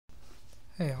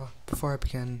Hey, before I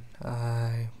begin,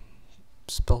 I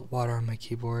spilt water on my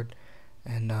keyboard,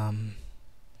 and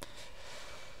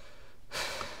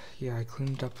yeah, I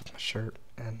cleaned up with my shirt,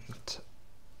 and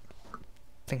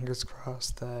fingers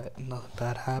crossed that nothing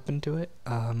bad happened to it.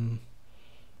 Got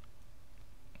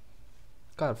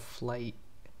a flight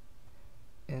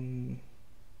in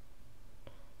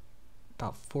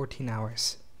about 14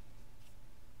 hours.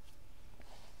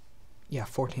 Yeah,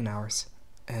 14 hours,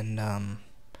 and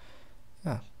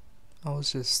yeah, I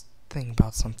was just thinking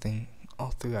about something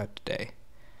all throughout the day.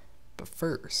 But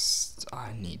first,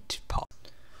 I need to pause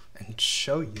and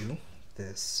show you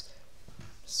this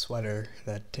sweater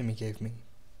that Timmy gave me.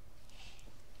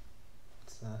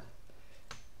 It's I'm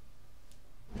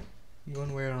going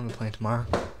to wear it on the plane tomorrow.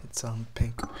 It's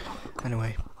pink.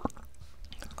 Anyway,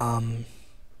 all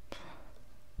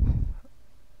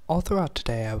throughout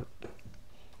today,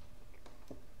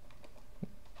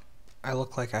 I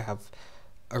look like I have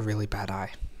a really bad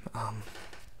eye. All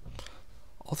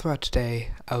throughout today,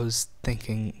 I was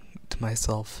thinking to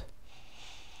myself,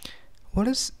 what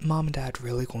is Mom and Dad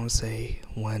really going to say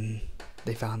when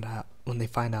they find out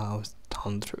I was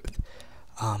telling the truth?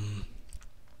 I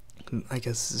guess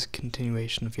this is a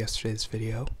continuation of yesterday's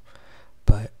video,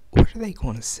 but what are they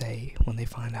going to say when they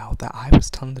find out that I was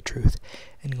telling the truth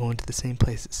and going to the same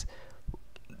places?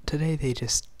 Today they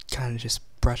just kind of just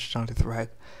brushed it onto the rug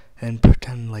and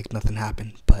pretend like nothing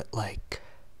happened, but like,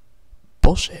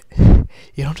 bullshit.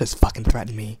 You don't just fucking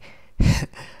threaten me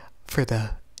for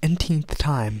the nteenth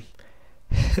time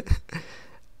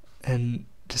and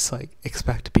just like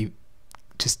expect to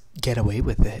just get away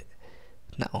with it.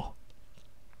 No.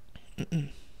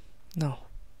 No.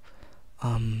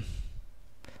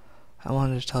 I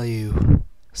wanted to tell you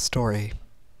a story.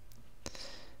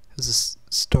 It was a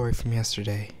story from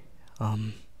yesterday.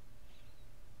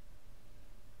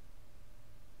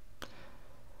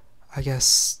 I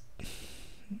guess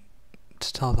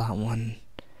to tell that one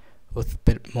with a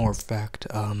bit more effect,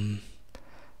 I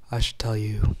should tell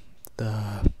you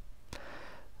the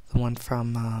one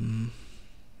from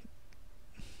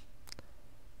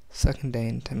second day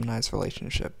in Tim and I's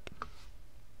relationship.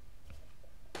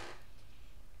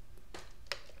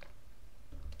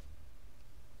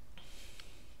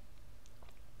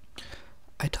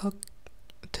 I took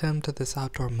Tim to this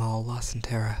outdoor mall, La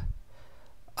Centera,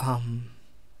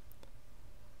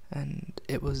 and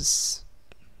it was,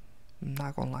 I'm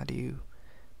not gonna lie to you,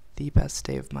 the best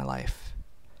day of my life.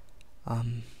 I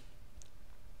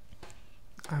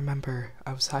remember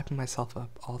I was hyping myself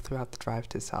up all throughout the drive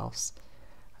to his house,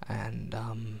 and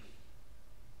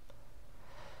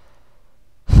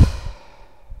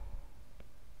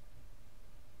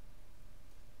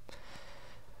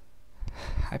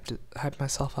hyped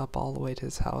myself up all the way to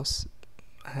his house,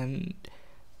 and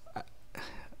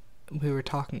we were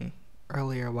talking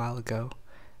earlier a while ago,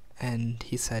 and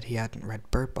he said he hadn't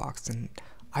read Bird Box, and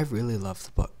I really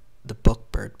love the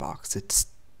book Bird Box. It's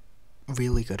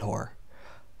really good horror.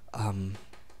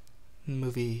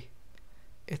 Movie,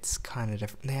 it's kind of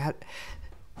different.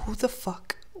 Who the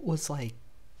fuck was like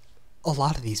a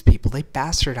lot of these people? They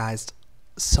bastardized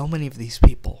so many of these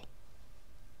people.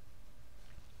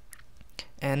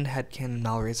 And headcanon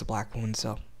Mallory's a black woman,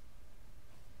 so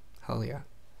hell yeah.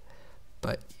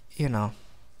 But, you know,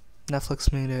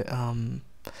 Netflix made it,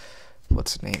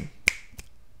 what's her name?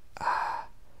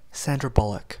 Sandra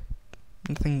Bullock.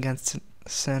 Nothing against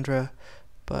Sandra,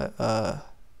 but,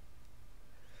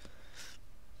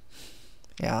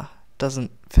 yeah,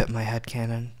 doesn't fit my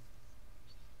headcanon.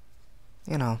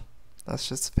 You know, that's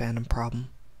just a fandom problem.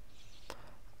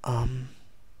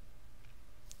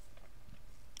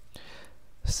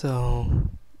 So,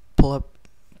 pull up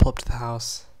to the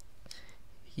house.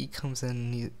 He comes in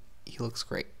and he looks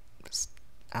great. Just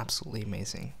absolutely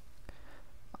amazing.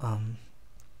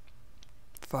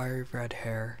 Fiery red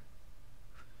hair,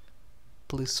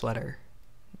 blue sweater,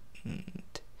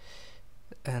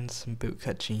 and some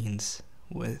bootcut jeans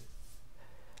with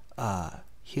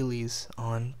Heelys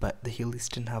on, but the Heelys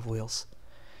didn't have wheels.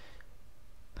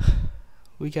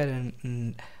 We get in,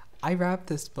 and I wrapped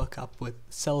this book up with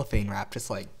cellophane wrap, just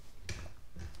like,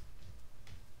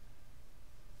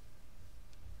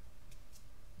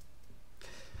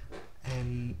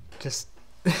 and just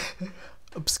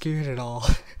obscured it all.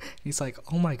 He's like,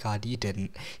 oh my god, you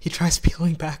didn't. He tries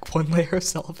peeling back one layer of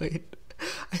cellophane.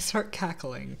 I start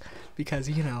cackling because,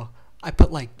 you know, I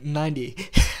put like 90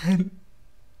 and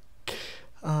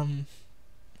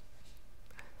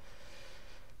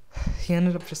he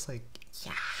ended up just like,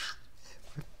 yeah,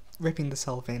 ripping the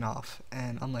cellophane off,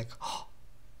 and I'm like, oh,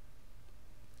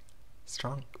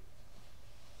 strong.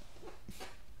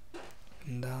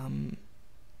 And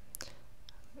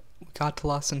got to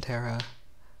La Centera,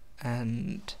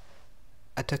 and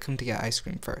I took him to get ice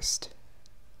cream first.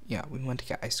 Yeah, we went to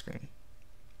get ice cream.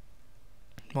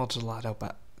 Well, gelato,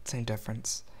 but same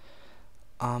difference.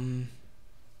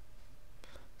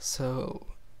 So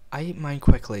I ate mine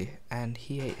quickly, and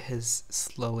he ate his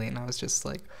slowly, and I was just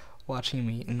like watching him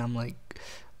eat, and I'm like,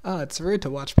 oh, it's rude to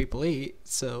watch people eat,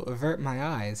 so avert my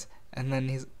eyes. And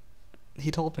then he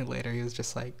told me later he was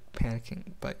just like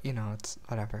panicking, but you know, it's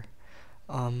whatever.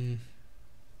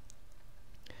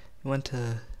 We went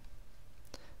to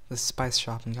the spice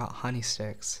shop and got honey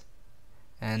sticks,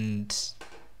 and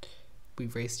we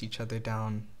raced each other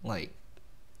down like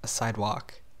a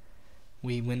sidewalk.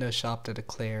 We window shopped at a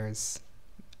Claire's,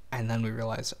 and then we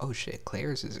realized, oh shit,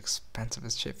 Claire's is expensive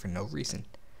as shit for no reason.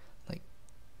 Like,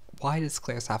 why does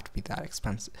Claire's have to be that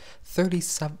expensive?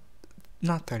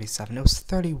 Not 37, it was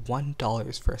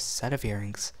 $31 for a set of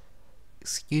earrings.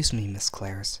 Excuse me, Miss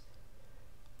Claire's.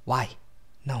 Why?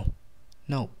 No,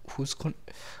 who's going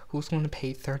to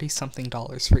pay $30-something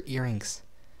for earrings?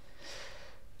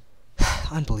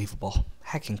 Unbelievable.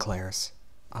 Heckin' Claire's.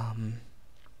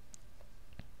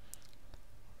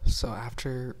 So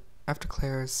after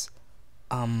Claire's,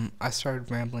 I started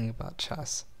rambling about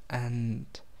chess, and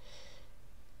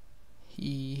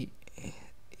he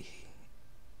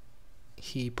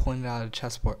pointed out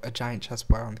a giant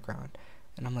chessboard on the ground,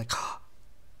 and I'm like, oh,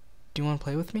 do you want to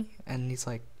play with me? And he's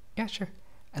like, yeah, sure.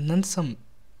 And then some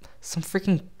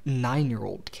freaking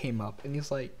 9-year-old came up, and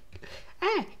he's like,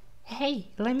 hey,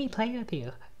 let me play with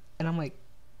you. And I'm like,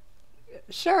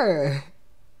 sure.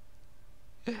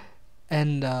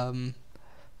 And I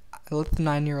let the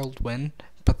 9-year-old win,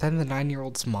 but then the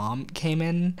 9-year-old's mom came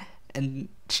in, and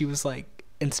she was like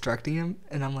instructing him,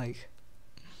 and I'm like,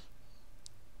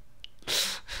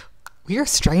 we are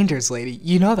strangers, lady.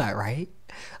 You know that, right?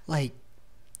 Like,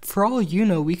 for all you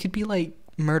know, we could be like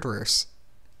murderers,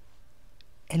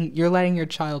 and you're letting your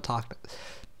child talk to us.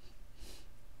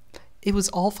 It was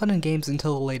all fun and games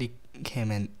until the lady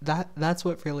came in. That's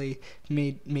what really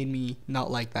made me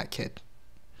not like that kid.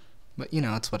 But you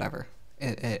know, it's whatever.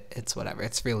 It's whatever.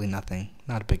 It's really nothing.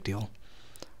 Not a big deal.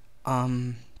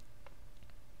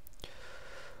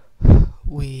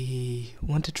 We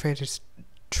went to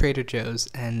Trader Joe's,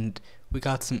 and we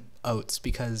got some oats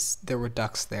because there were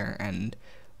ducks there, and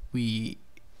we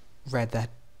read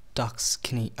that ducks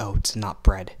can eat oats and not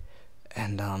bread.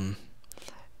 And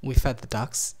we fed the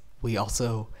ducks. We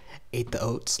also ate the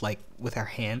oats like with our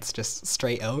hands, just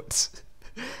straight oats.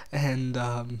 And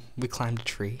we climbed a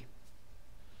tree.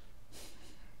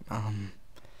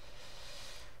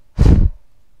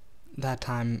 That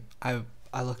time I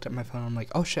looked at my phone, and I'm like,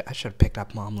 oh shit, I should have picked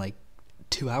up Mom like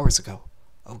 2 hours ago.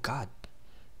 Oh god.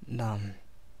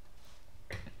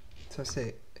 So I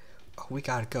say, oh, we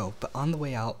gotta go. But on the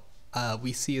way out,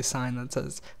 we see a sign that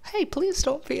says, hey, please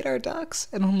don't feed our ducks.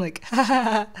 And I'm like, ha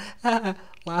ha ha,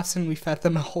 laughs, and we fed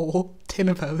them a whole tin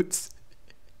of oats.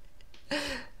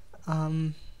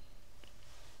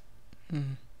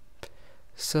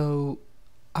 So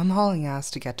I'm hauling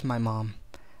ass to get to my mom,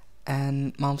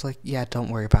 and Mom's like, yeah, don't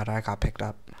worry about it, I got picked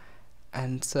up.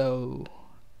 And so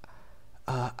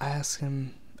I asked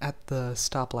him at the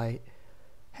stoplight,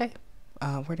 hey,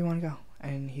 where do you want to go?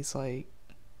 And he's like,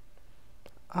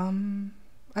 I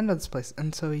know this place.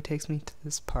 And so he takes me to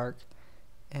this park,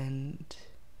 and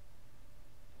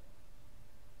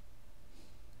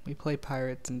we play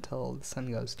pirates until the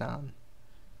sun goes down.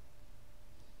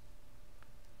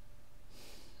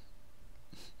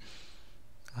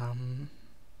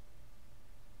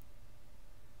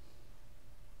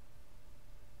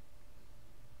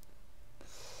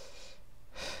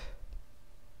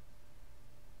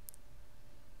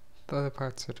 The other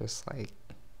parts are just like,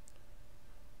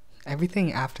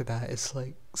 everything after that is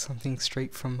like something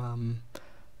straight from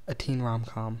a teen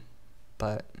rom-com,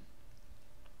 but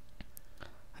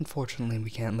unfortunately we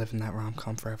can't live in that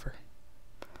rom-com forever.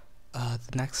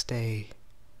 The next day,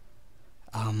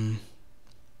 I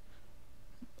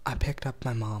picked up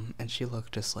my mom, and she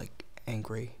looked just like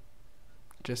angry,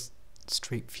 just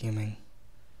straight fuming.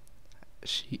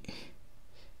 She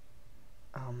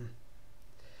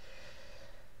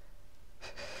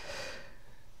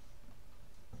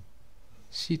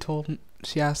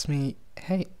asked me,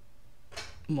 hey,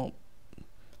 well,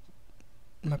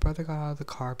 my brother got out of the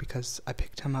car because I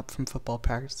picked him up from football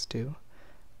practice too,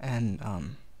 and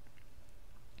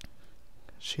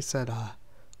she said,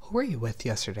 who were you with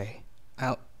yesterday?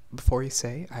 Before you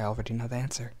say, I already know the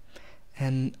answer.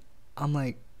 And I'm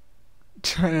like,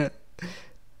 trying to,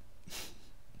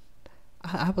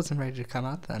 I wasn't ready to come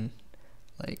out then,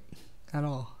 like, at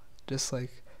all. Just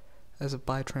like, as a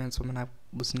bi-trans woman, I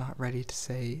was not ready to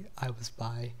say I was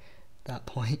bi that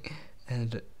point,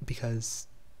 and because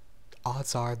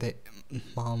odds are that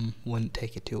Mom wouldn't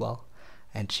take it too well,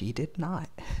 and she did not.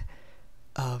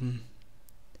 I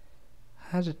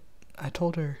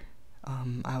told her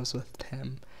I was with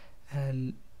Tim,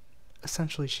 and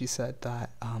essentially she said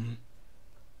that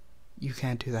you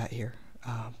can't do that here.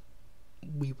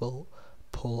 We will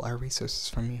pull our resources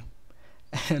from you.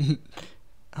 And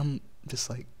I'm just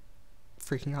like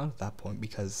freaking out at that point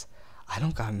because I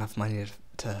don't got enough money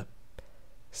to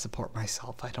support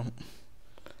myself. I don't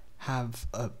have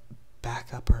a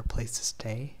backup or a place to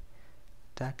stay.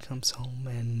 Dad comes home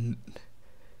and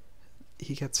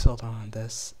he gets filled on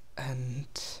this, and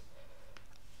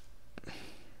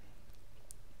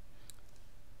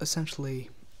essentially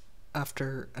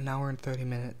after an hour and 30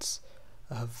 minutes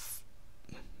of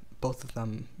both of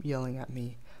them yelling at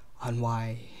me on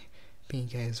why being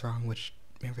gay is wrong, which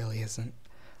it really isn't,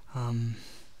 and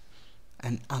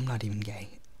I'm not even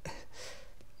gay.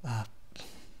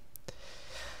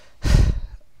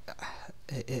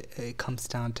 It comes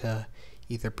down to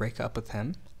either break up with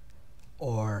him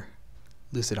or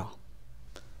lose it all.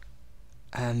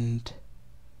 And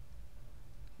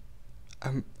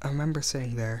I remember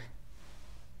sitting there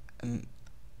and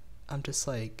I'm just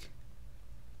like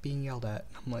being yelled at.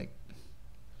 I'm like,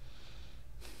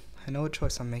 I know what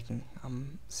choice I'm making.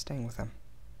 I'm staying with him.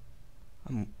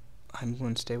 I'm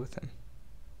going to stay with him.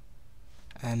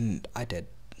 And I did.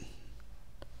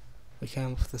 We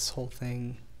came up with this whole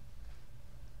thing.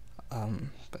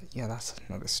 But yeah, that's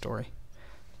another story.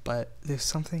 But there's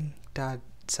something Dad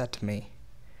said to me.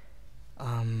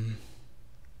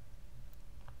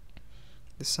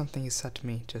 There's something he said to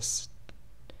me, just,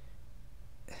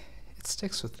 it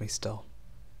sticks with me still.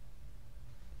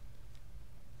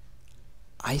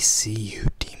 I see you,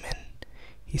 demon,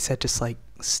 he said, just like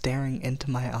staring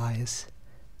into my eyes.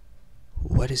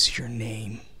 What is your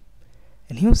name?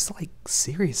 And he was like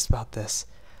serious about this.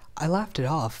 I laughed it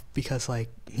off because, like,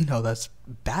 you know, that's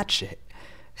bad shit.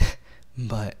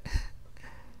 But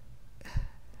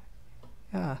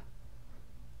yeah.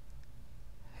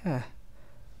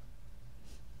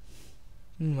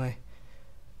 Anyway,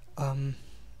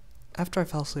 after I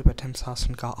fell asleep at Tim's house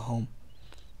and got home,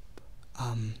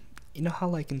 you know how,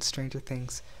 like, in Stranger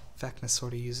Things, Vecna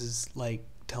sort of uses, like,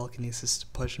 telekinesis to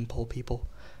push and pull people?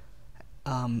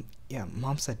 Yeah,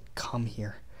 Mom said, come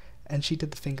here. And she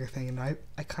did the finger thing, and I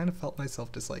kind of felt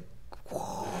myself just, like,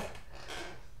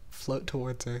 float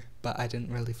towards her, but I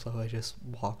didn't really float, I just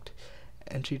walked.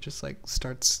 And she just, like,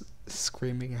 starts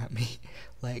screaming at me,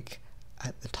 like,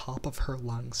 at the top of her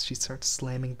lungs. She starts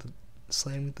slamming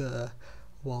the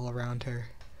wall around her,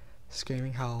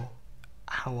 screaming how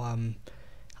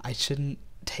I shouldn't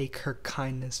take her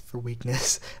kindness for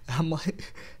weakness. And I'm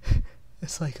like,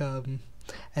 it's like,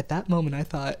 at that moment I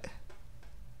thought,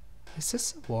 is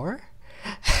this a war?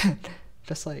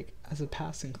 Just like as a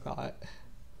passing thought,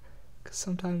 because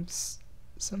sometimes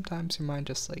your mind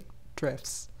just like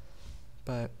drifts.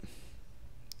 But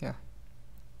yeah,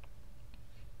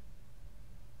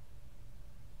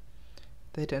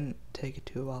 they didn't take it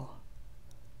too well,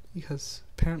 because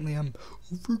apparently I'm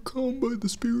overcome by the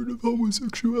spirit of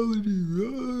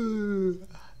homosexuality.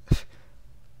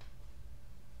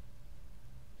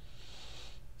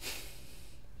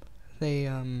 They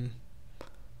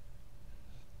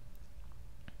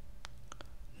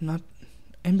not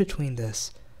in between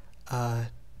this,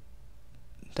 Dad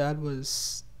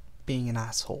was being an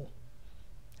asshole,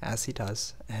 as he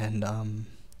does, and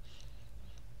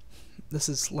this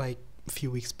is like a few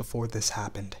weeks before this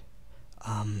happened.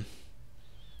 I'm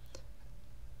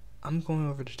going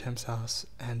over to Tim's house,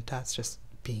 and Dad's just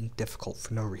being difficult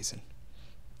for no reason.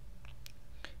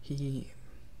 He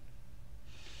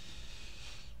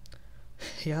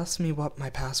asked me what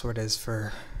my password is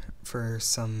for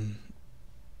some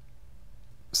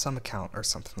account or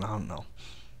something, I don't know.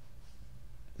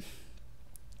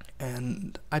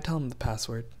 And I tell him the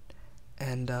password,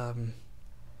 and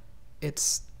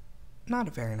it's not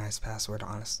a very nice password,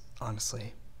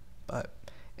 honestly, but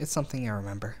it's something I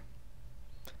remember.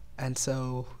 And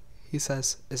so he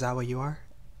says, "Is that what you are?"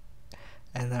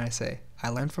 And then I say, "I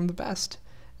learned from the best."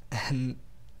 And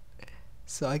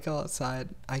so I go outside,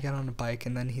 I get on a bike,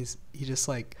 and then he just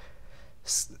like,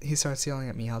 he starts yelling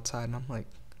at me outside, and I'm like,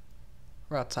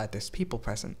 we're outside, there's people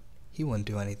present, he wouldn't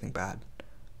do anything bad.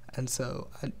 And so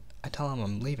I tell him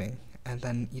I'm leaving, and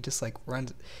then he just like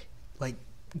runs, like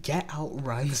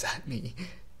runs at me,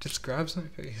 just grabs my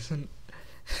face, and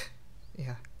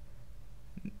yeah,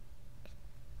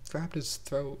 grabbed his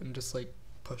throat and just like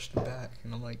pushed him back,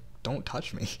 and I'm like, don't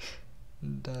touch me.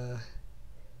 And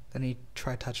Then he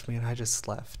tried to touch me and I just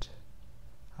left.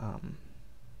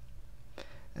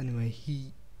 Anyway,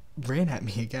 he ran at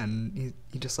me again.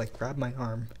 He just like grabbed my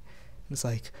arm. It's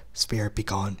like, "Spirit, be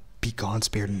gone,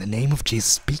 spirit, in the name of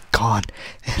Jesus, be gone."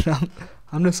 And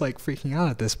I'm just like freaking out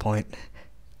at this point.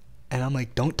 And I'm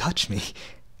like, "Don't touch me."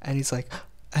 And he's like,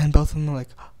 and both of them are like,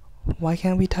 "Why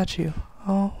can't we touch you?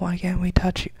 Oh, why can't we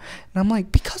touch you?" And I'm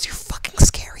like, "Because you're fucking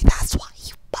scary, that's why,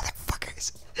 you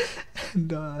motherfuckers."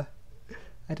 And I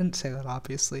didn't say that,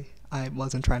 obviously. I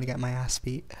wasn't trying to get my ass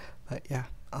beat, but yeah.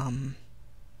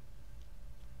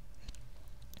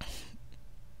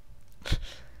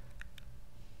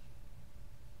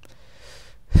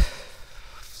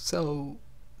 So,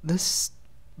 this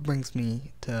brings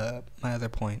me to my other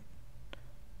point.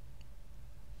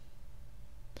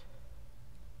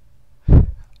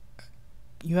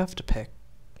 You have to pick.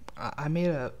 I made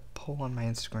a poll on my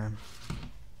Instagram.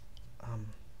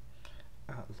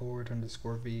 At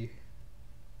Lord_V.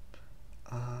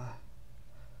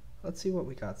 Let's see what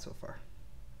we got so far.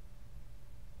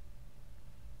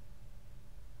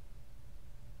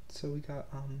 So we got,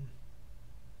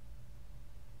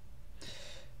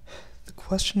 the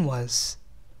question was,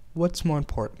 what's more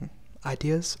important,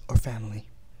 ideas or family?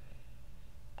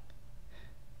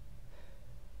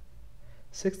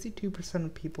 62%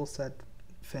 of people said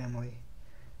family,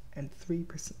 and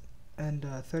 3% and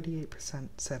 38%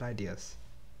 said ideas.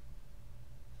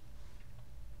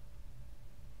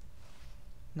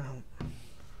 Now,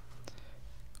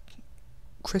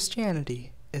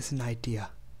 Christianity is an idea.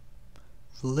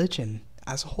 Religion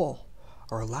as a whole,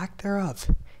 or lack thereof,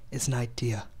 is an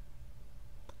idea.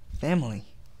 Family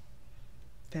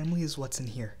is what's in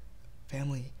here.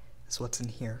 Family is what's in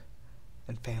here,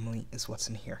 and family is what's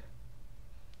in here.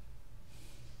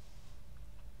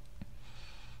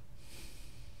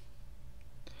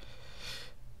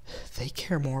 They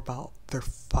care more about their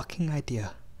fucking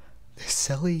idea. Their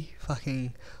silly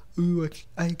fucking, "Ooh,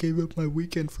 I gave up my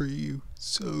weekend for you,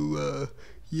 so,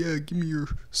 yeah, give me your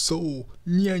soul,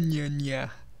 nya nya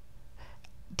nya,"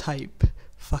 type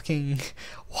fucking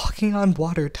walking on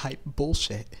water type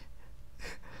bullshit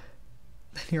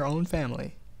than your own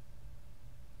family.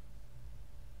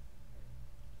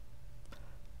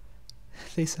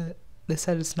 They said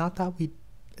it's not that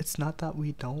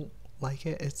we don't like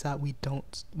it, it's that we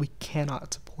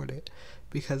cannot support it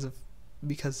because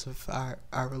of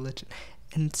our religion.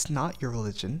 And it's not your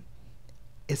religion.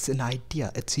 It's an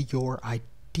idea. It's your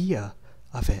idea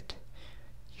of it.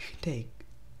 You can take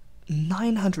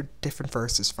 900 different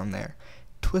verses from there,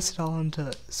 twist it all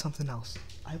into something else.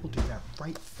 I will do that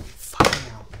right fucking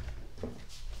now.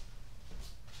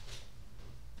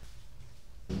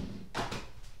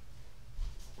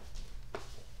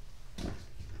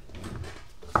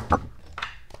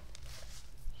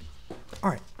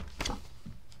 Alright.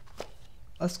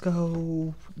 Let's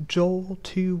go Joel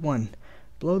 2:1.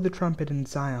 "Blow the trumpet in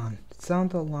Zion,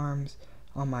 sound the alarms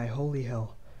on my holy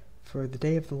hill, for the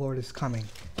day of the Lord is coming."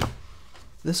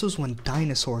 This was when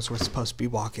dinosaurs were supposed to be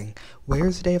walking.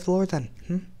 Where's the day of the Lord then?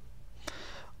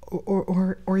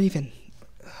 Or even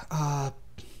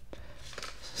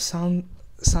sound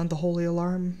the holy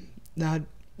alarm. Now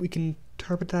we can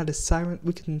interpret that as siren.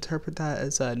 We can interpret that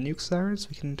as nuke sirens.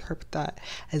 We can interpret that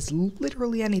as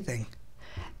literally anything.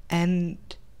 And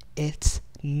it's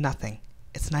nothing.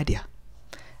 It's an idea.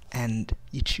 And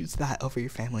you choose that over your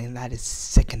family, and that is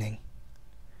sickening.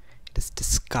 It is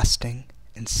disgusting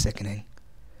and sickening.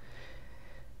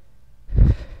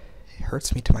 It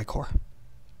hurts me to my core.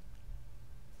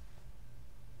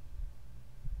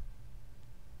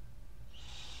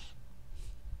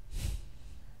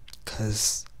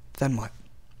 Because then what?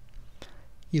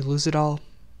 You lose it all.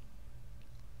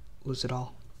 Lose it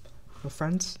all. No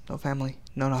friends, no family,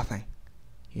 no nothing.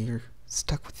 You're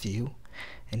stuck with you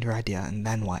and your idea, and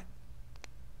then what?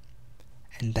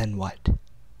 And then what?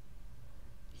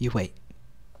 You wait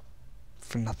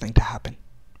for nothing to happen,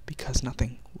 because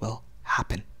nothing will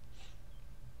happen.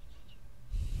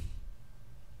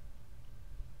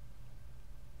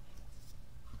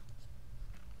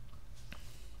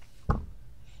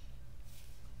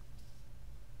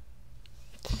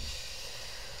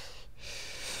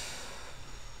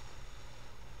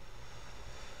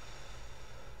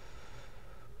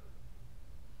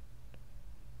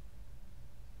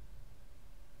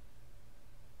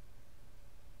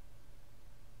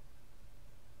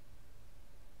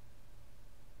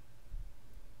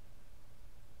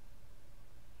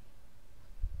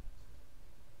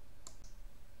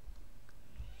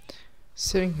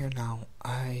 Sitting here now,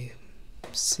 I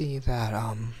see that,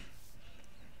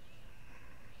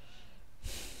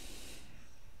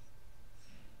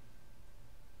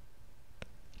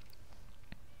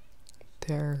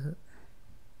 there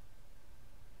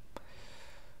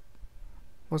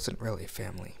wasn't really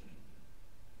family.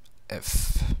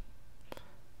 If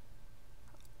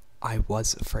I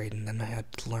was afraid, and then I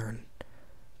had to learn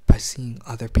by seeing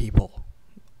other people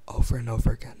over and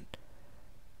over again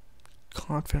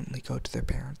confidently go to their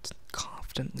parents,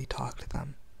 confidently talk to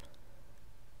them.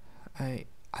 I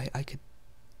could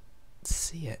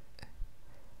see it,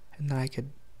 and then I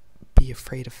could be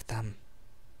afraid of them.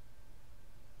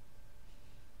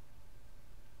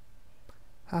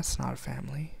 That's not a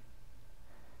family.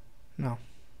 No.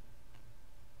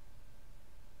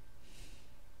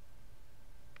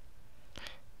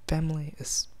 Family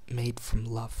is made from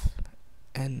love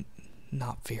and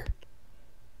not fear.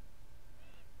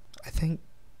 I think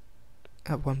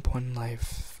at one point in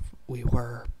life we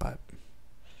were, but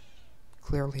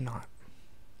clearly not.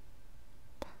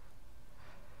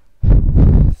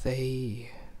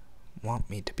 They want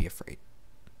me to be afraid,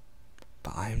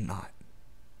 but I am not.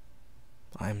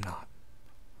 I am not.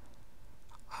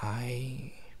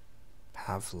 I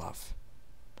have love,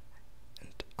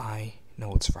 and I know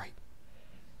what's right,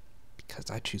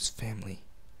 because I choose family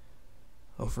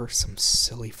over some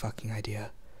silly fucking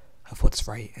idea of what's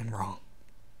right and wrong.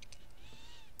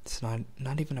 It's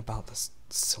not even about this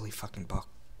silly fucking book,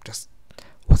 just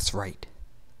what's right.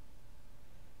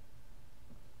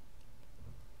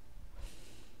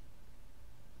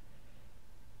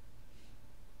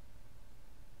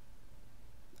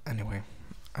 Anyway,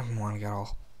 I don't want to get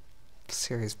all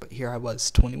serious, but here I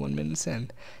was 21 minutes in,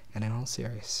 and I'm all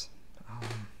serious.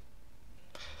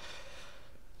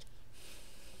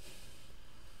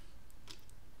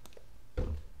 Did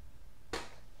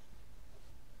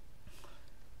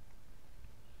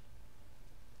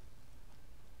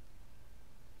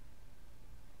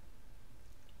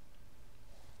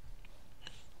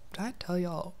I tell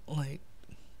y'all, like,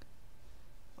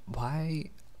 why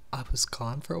I was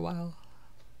gone for a while?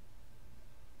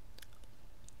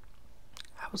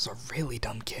 I was a really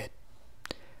dumb kid.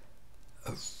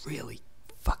 A really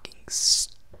fucking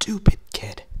stupid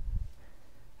kid.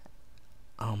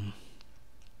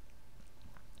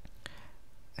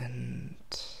 And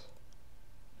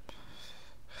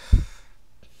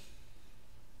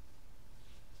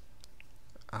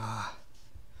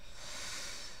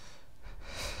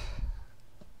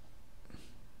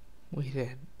we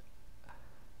did,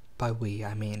 by we,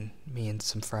 I mean me and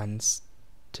some friends,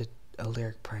 did a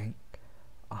lyric prank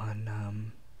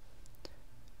on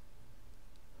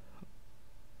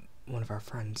one of our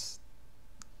friends.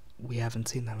 We haven't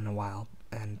seen them in a while,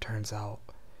 and turns out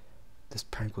this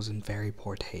prank was in very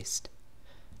poor taste.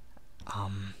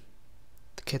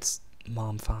 The kid's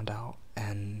mom found out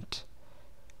and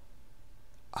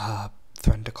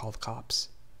threatened to call the cops.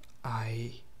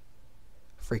 I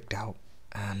freaked out,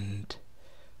 and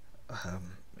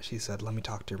she said, "Let me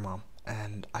talk to your mom,"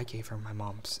 and I gave her my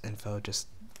mom's info just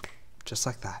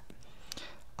like that.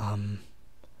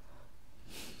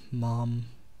 Mom,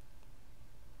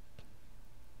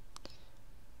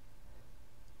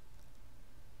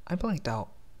 I blanked out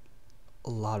a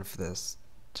lot of this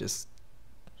just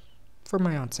for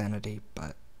my own sanity,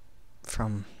 but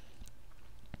from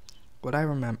what I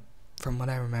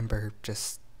remember,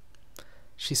 just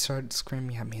she started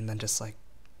screaming at me and then just like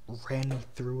ran me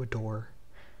through a door.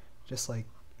 Just like,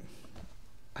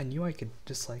 I knew I could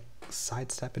just like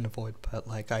sidestep and avoid, but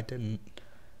like I didn't.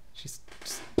 She just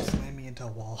slammed me into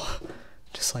a wall.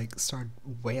 Just like started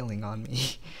wailing on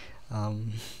me.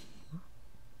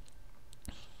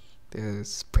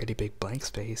 There's pretty big blank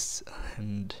space,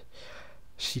 and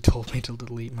she told me to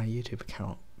delete my YouTube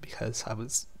account because I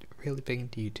was really big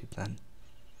into YouTube then.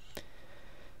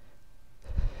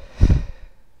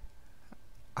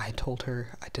 I told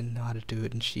her I didn't know how to do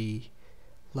it, and she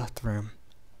left the room.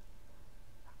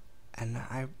 And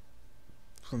I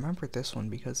remember this one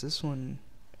because this one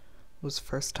was the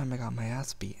first time I got my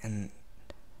ass beat, and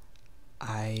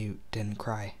I didn't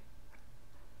cry.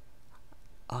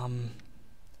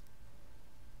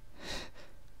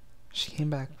 She came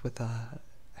back with a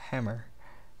hammer,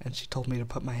 and she told me to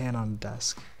put my hand on the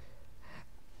desk.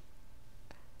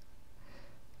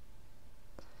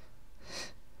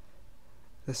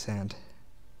 This hand.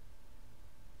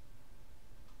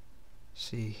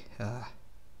 She,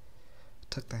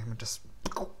 took the hammer just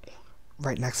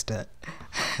right next to it,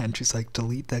 and she's like,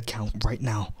 "Delete the account right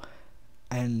now."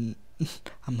 And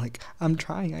I'm like, "I'm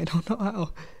trying, I don't know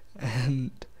how."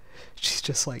 And she's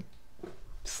just like,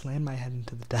 slammed my head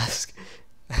into the desk,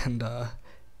 and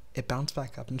it bounced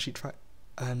back up, and she tried,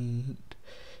 and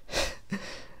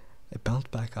it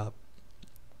bounced back up,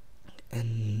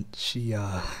 and she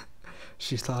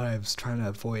thought I was trying to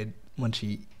avoid when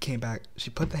she came back, she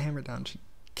put the hammer down, she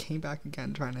came back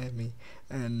again trying to hit me,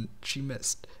 and she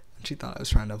missed, and she thought I was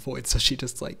trying to avoid, so she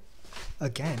just, like,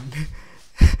 again,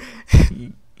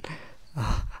 and,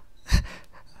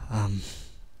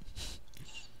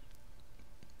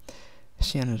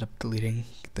 she ended up deleting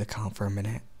the account for a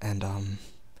minute, and,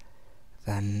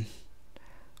 then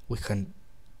we couldn't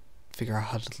figure out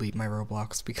how to delete my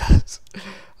Roblox because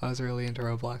I was really into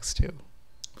Roblox too.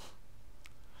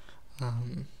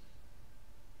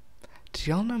 Did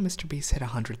y'all know Mr. Beast hit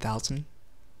 100,000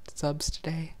 subs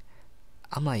today?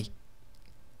 I'm like,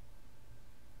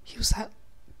 he was at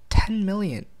 10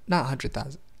 million, not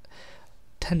 100,000,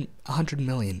 100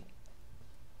 million.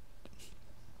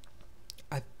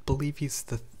 I believe he's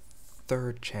the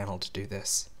third channel to do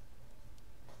this.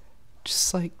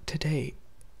 Just like today,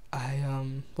 I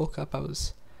woke up, I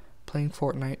was playing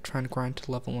Fortnite, trying to grind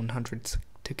to level 100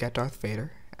 to get Darth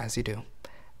Vader, as you do,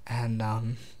 and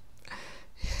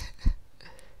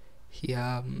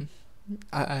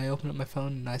I open up my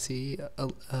phone and I see a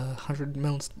 100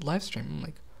 million live stream. I'm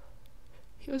like,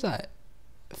 he was at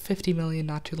 50 million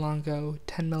not too long ago,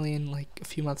 10 million like a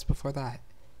few months before that.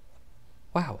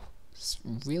 Wow, it's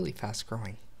really fast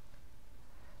growing.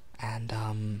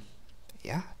 And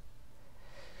yeah.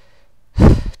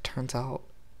 Turns out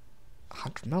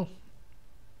 100 mil.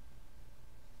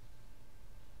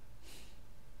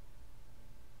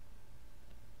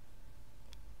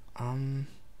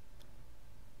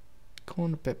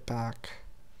 Going a bit back.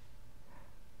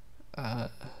 Hold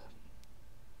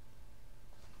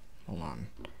on.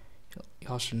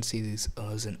 Y'all shouldn't see these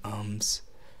uhs and ums.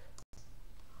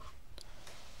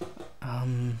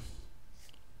 I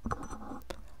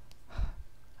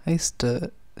used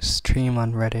to stream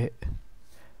on Reddit.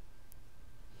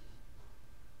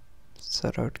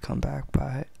 Said I would come back,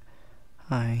 but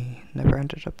I never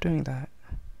ended up doing that.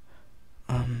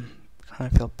 Kind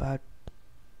of felt bad.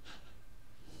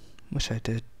 Wish I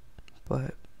did,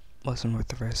 but wasn't worth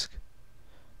the risk.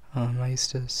 I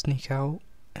used to sneak out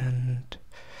and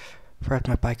ride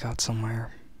my bike out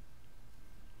somewhere.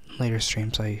 Later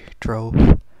streams I drove,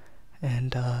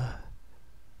 and I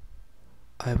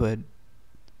would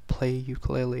play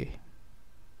ukulele.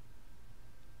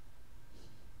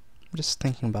 I'm just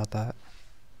thinking about that.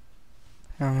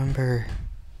 I remember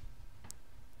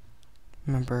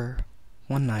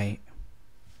one night,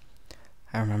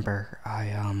 I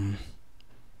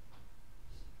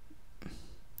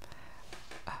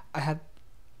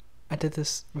did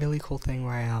this really cool thing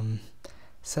where I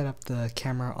set up the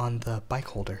camera on the bike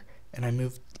holder, and I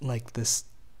moved like this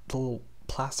little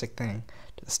plastic thing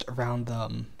just around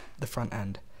the front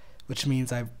end, which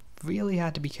means I really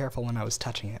had to be careful when I was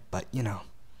touching it, but you know.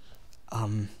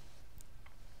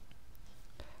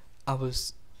 I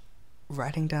was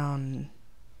riding down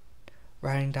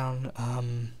a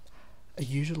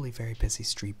usually very busy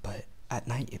street, but at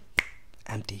night it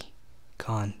empty,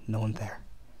 gone, no one there.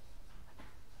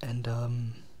 And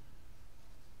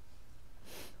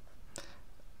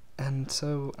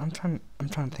so I'm trying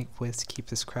to think of ways to keep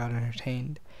this crowd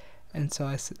entertained, and so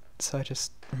I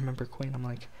just remember Queen. I'm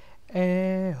like,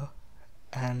 "Ayo,"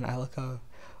 and I look over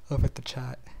at the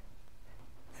chat,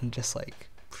 and just like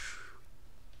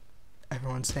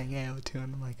everyone's saying "Ayo" too,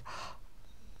 and I'm like,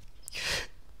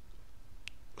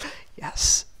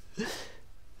 yes.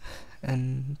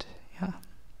 And yeah,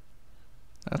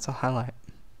 that's a highlight.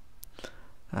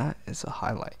 That is a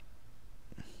highlight.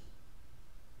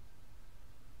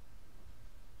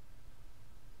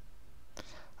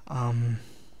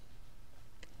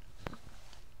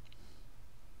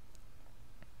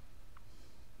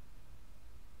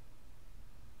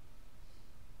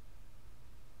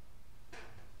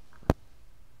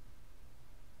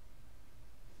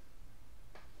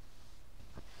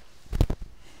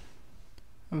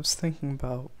 I was thinking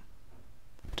about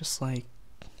just like,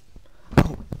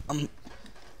 oh, I'm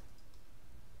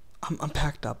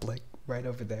packed up like right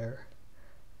over there,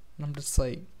 and I'm just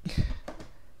like,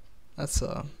 that's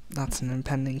an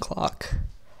impending clock,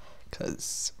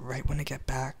 'cause right when I get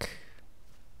back,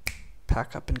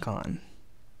 pack up and gone.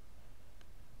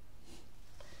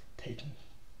 Taking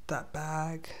that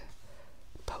bag,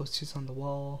 posters on the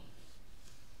wall.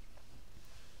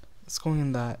 It's going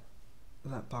in that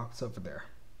box over there.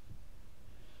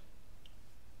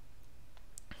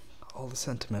 All the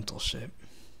sentimental shit.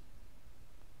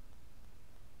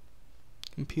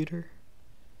 Computer.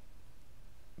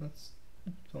 That's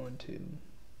going to.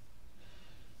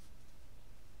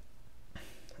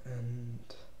 And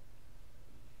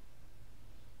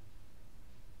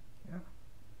yeah.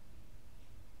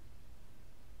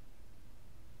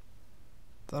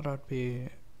 Thought I'd be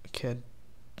a kid,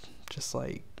 just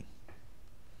like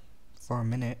for a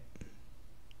minute.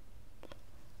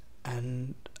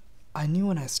 And I knew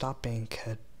when I stopped being a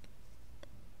kid.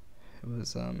 It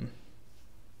was,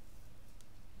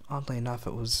 oddly enough,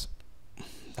 it was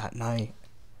that night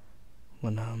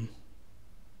when,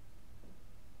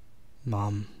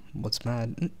 Mom was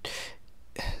mad.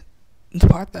 The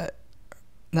part that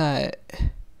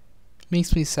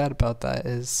makes me sad about that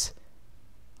is,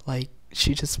 like,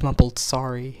 she just mumbled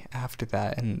sorry after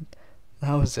that, and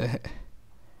that was it.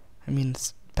 I mean,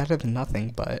 it's better than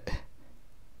nothing, but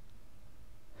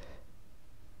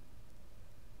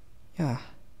yeah.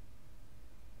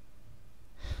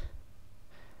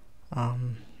 I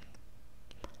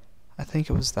think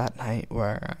it was that night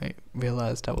where I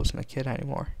realized I wasn't a kid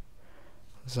anymore.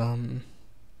 I was, a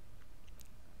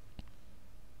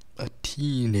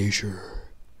teenager.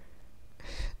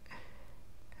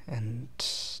 And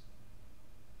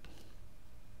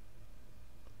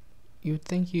you'd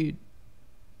think you'd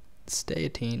stay a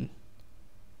teen,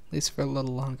 at least for a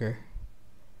little longer.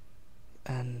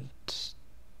 And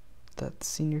that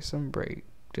senior summer break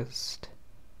just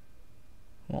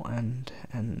will end,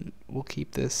 and we'll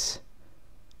keep this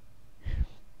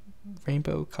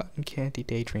rainbow cotton candy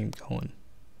daydream going.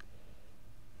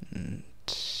 And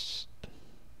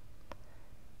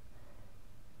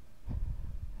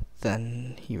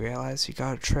then he realized he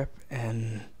got a trip,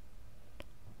 and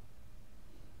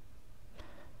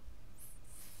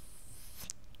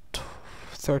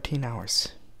 13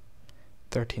 hours.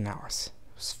 13 hours.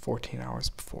 It was 14 hours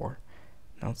before.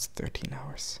 Now it's 13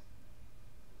 hours.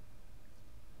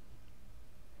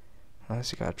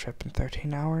 Unless you got a trip in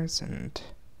 13 hours, and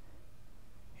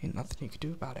ain't nothing you could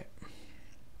do about it.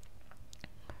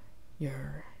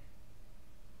 You're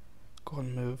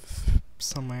going to move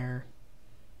somewhere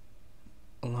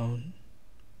alone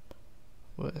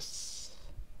with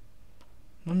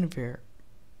none of your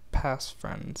past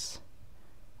friends,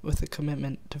 with a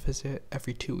commitment to visit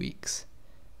every 2 weeks,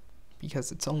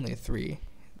 because it's only a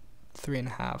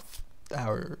 3.5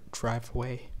 hour drive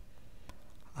away.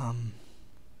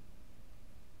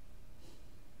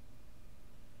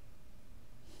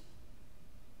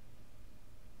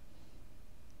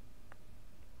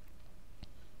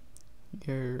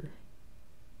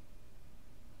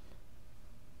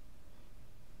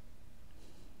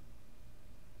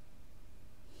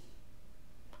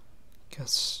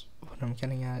 Guess what I'm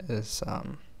getting at is,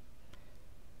 if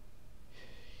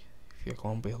you're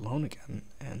going to be alone again,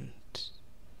 and,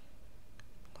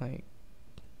 like,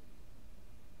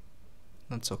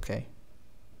 that's okay,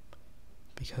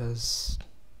 because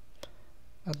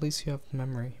at least you have the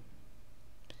memory.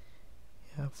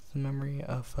 You have the memory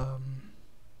of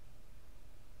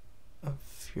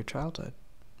your childhood,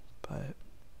 but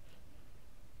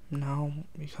now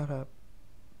you gotta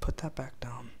put that back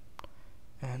down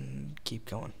and keep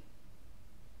going.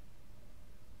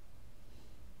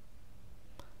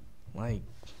 Like,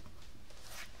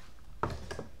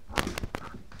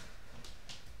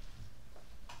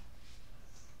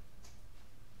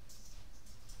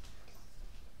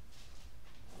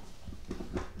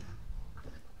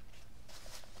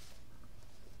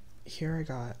 here I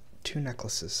got 2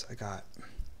 necklaces. I got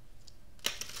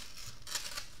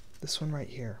this one right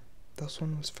here. This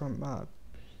one was from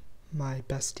my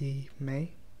bestie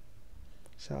May.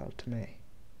 Shout out to May.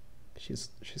 She's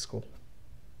cool.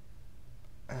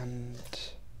 And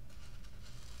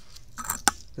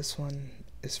this one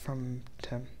is from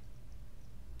Tim.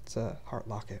 It's a heart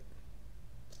locket.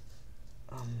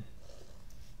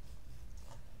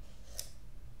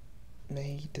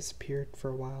 May disappeared for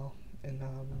a while in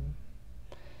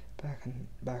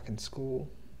back in school,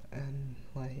 and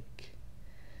like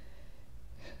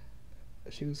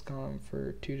she was gone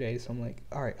for 2 days. So I'm like,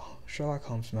 alright, Sherlock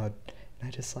Holmes mode, and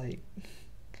I just like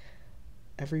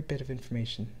every bit of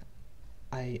information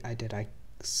I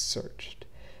searched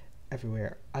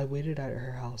everywhere. I waited at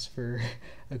her house for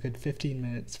a good 15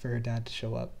 minutes for her dad to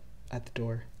show up at the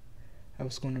door. I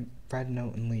was going to write a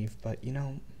note and leave, but you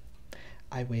know,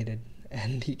 I waited,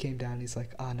 and he came down. He's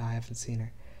like, oh no, I haven't seen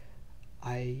her.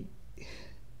 I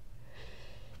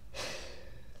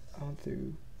went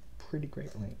through pretty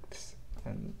great lengths,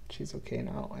 and she's okay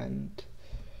now, and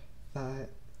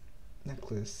that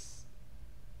necklace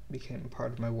became a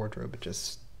part of my wardrobe. It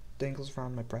just dangles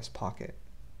around my breast pocket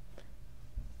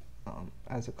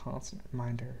as a constant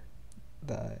reminder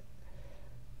that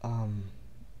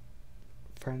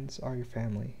friends are your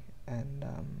family, and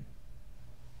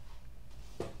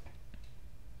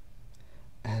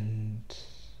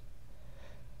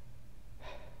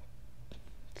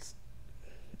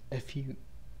if you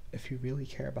really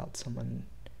care about someone,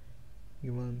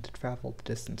 you're willing to travel the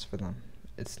distance for them.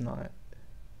 It's not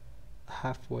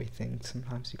halfway thing.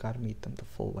 Sometimes you gotta meet them the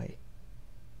full way,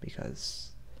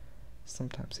 because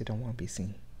sometimes they don't want to be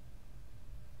seen.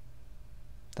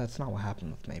 That's not what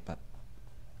happened with me, but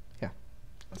yeah,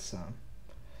 that's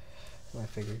what I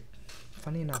figured.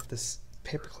 Funny enough, this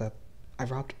paperclip, I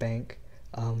robbed a bank.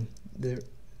 The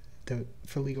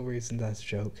for legal reasons, that's a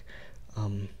joke.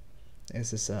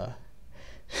 There's this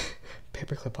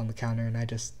paperclip on the counter, and I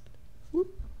just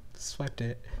swiped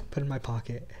it, put it in my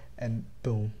pocket, and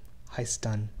boom, heist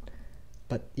done.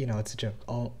 But you know, it's a joke.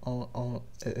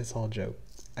 It's all a joke.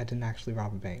 I didn't actually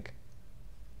rob a bank.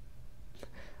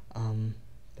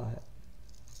 But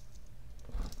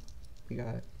we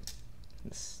got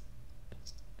this.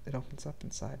 It opens up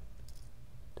inside.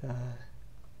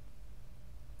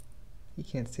 You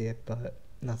can't see it, but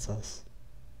that's us.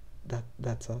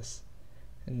 That's us.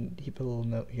 And he put a little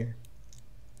note here.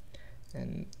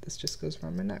 And this just goes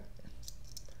around my neck.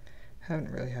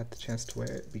 Haven't really had the chance to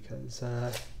wear it because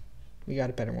we got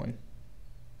a better one.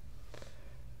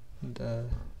 And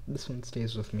this one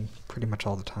stays with me pretty much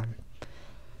all the time.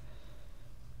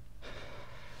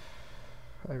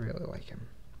 I really like him.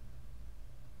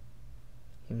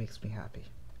 He makes me happy,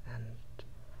 and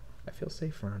I feel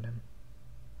safe around him.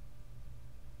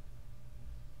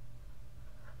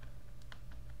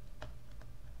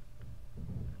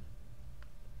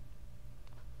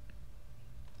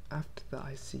 After the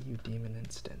ICU demon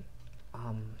incident,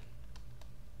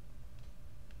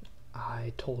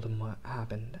 I told him what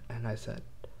happened, and I said,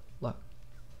 look,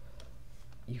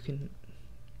 you can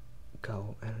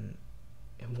go and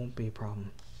it won't be a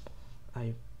problem.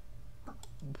 I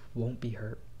won't be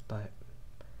hurt, but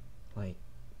like,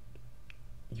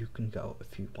 you can go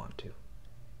if you want to.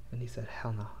 And he said,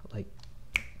 hell no, like,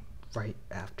 right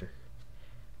after.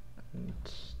 And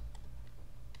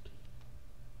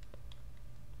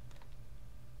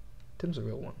Tim's a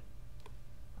real one.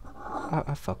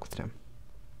 I fuck with Tim.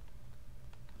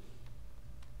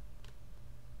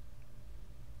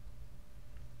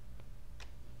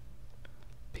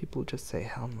 People just say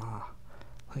hell nah,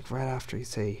 like right after you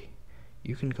say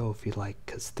you can go if you like,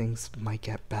 cause things might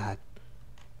get bad.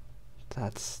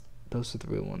 Those are the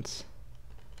real ones.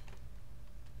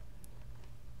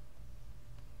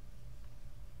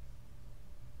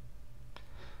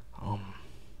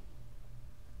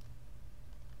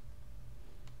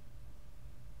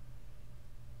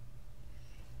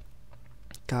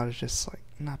 Gotta just like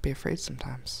not be afraid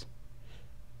sometimes,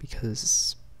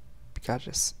 because you gotta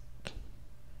just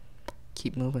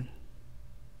keep moving.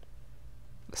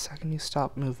 The second you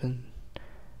stop moving,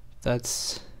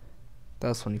 that's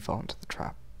when you fall into the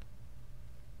trap.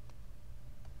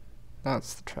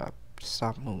 That's the trap.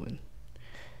 Stop moving.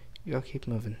 You gotta keep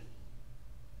moving.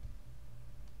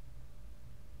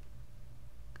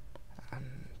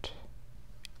 And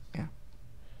yeah,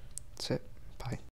 that's it. Bye.